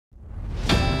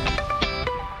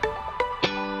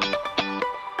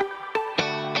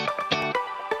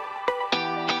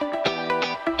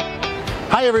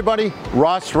Hi everybody,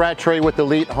 Ross Rattray with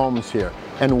Elite Homes here,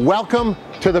 and welcome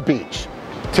to the beach.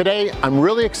 Today, I'm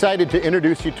really excited to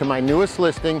introduce you to my newest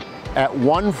listing at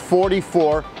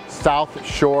 144 South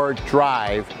Shore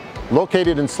Drive,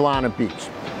 located in Solana Beach.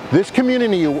 This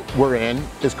community we're in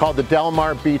is called the Del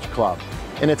Mar Beach Club,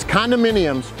 and it's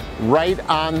condominiums right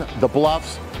on the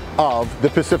bluffs of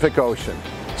the Pacific Ocean.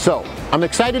 So, I'm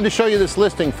excited to show you this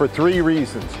listing for 3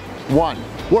 reasons. 1,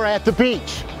 we're at the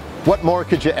beach. What more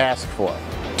could you ask for?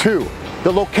 2,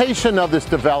 the location of this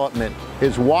development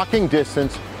is walking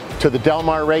distance to the Del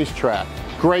Mar racetrack,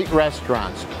 great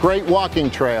restaurants, great walking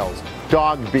trails,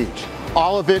 dog beach.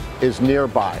 All of it is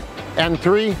nearby. And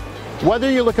 3,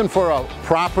 whether you're looking for a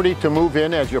property to move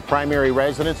in as your primary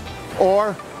residence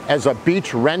or as a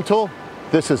beach rental,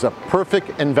 this is a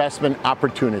perfect investment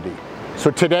opportunity. So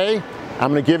today,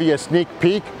 I'm going to give you a sneak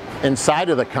peek inside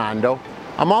of the condo.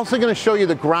 I'm also going to show you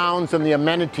the grounds and the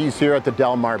amenities here at the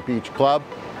Del Mar Beach Club.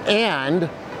 And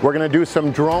we're going to do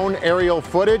some drone aerial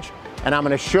footage, and I'm going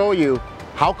to show you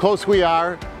how close we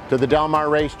are to the Del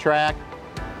Mar racetrack,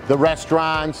 the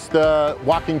restaurants, the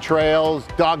walking trails,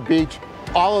 dog beach,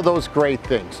 all of those great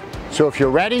things. So if you're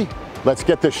ready, let's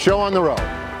get this show on the road.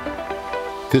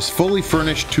 This fully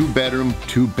furnished 2-bedroom,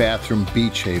 2-bathroom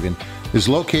beach haven is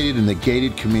located in the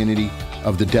gated community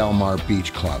of the Del Mar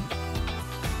Beach Club.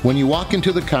 When you walk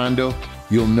into the condo,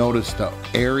 you'll notice the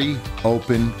airy,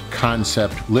 open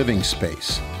concept living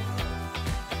space.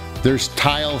 There's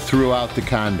tile throughout the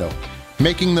condo,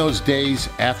 making those days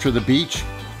after the beach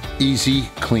easy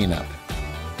cleanup.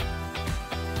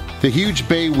 The huge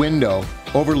bay window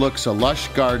overlooks a lush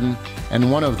garden and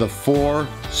one of the 4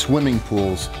 swimming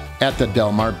pools at the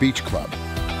Del Mar Beach Club.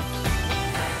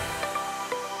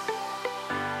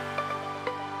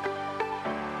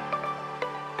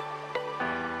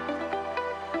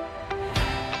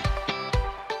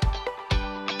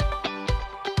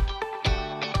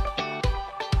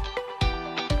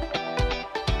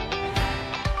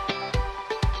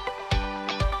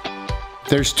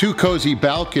 There's 2 cozy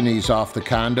balconies off the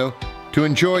condo to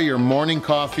enjoy your morning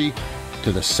coffee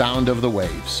to the sound of the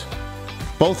waves.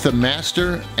 Both the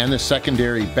master and the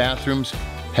secondary bathrooms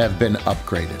have been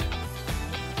upgraded.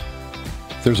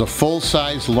 There's a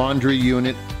full-size laundry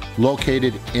unit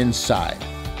located inside.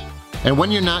 And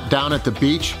when you're not down at the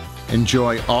beach,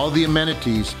 enjoy all the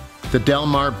amenities the Del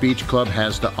Mar Beach Club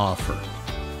has to offer.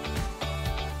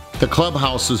 The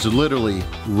clubhouse is literally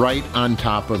right on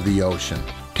top of the ocean.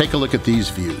 Take a look at these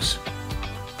views.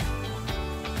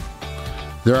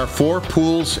 There are 4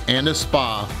 pools and a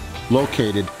spa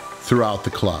located throughout the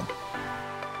club.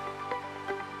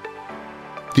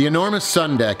 The enormous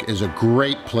sun deck is a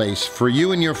great place for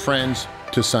you and your friends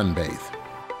to sunbathe.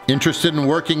 Interested in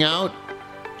working out?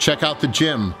 Check out the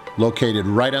gym located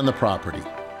right on the property.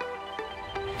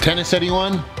 Tennis,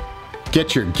 anyone?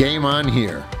 Get your game on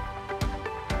here.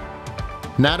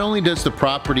 Not only does the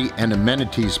property and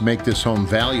amenities make this home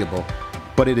valuable,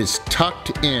 but it is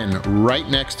tucked in right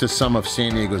next to some of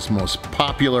San Diego's most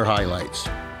popular highlights.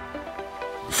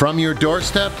 From your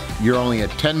doorstep, you're only a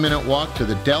 10-minute walk to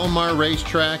the Del Mar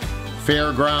racetrack,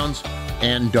 Fairgrounds,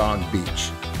 and Dog Beach.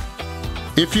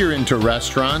 If you're into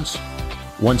restaurants,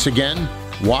 once again,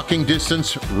 walking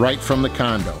distance right from the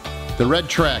condo. The Red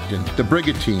Tracton, the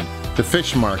Brigantine, the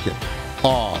Fish Market,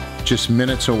 all just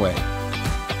minutes away.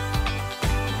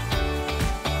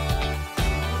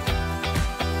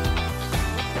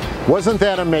 Wasn't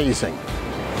that amazing?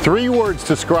 3 words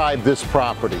describe this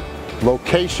property: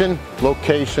 location,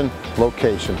 location,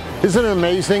 location. Isn't it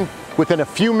amazing? Within a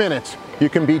few minutes, you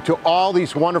can be to all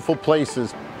these wonderful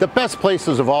places, the best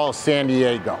places of all of San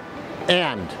Diego.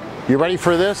 And, you ready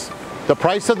for this? The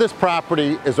price of this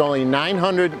property is only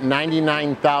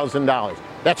 $999,000.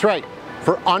 That's right,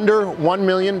 for under $1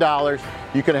 million,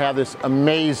 you can have this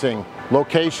amazing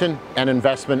location and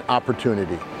investment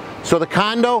opportunity. So the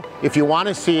condo, if you want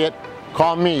to see it,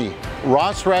 call me,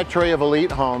 Ross Rattray of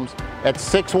Elite Homes, at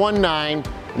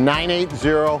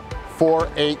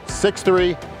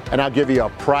 619-980-4863, and I'll give you a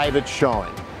private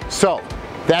showing. So,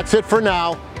 that's it for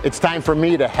now. It's time for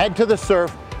me to head to the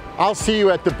surf. I'll see you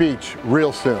at the beach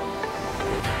real soon.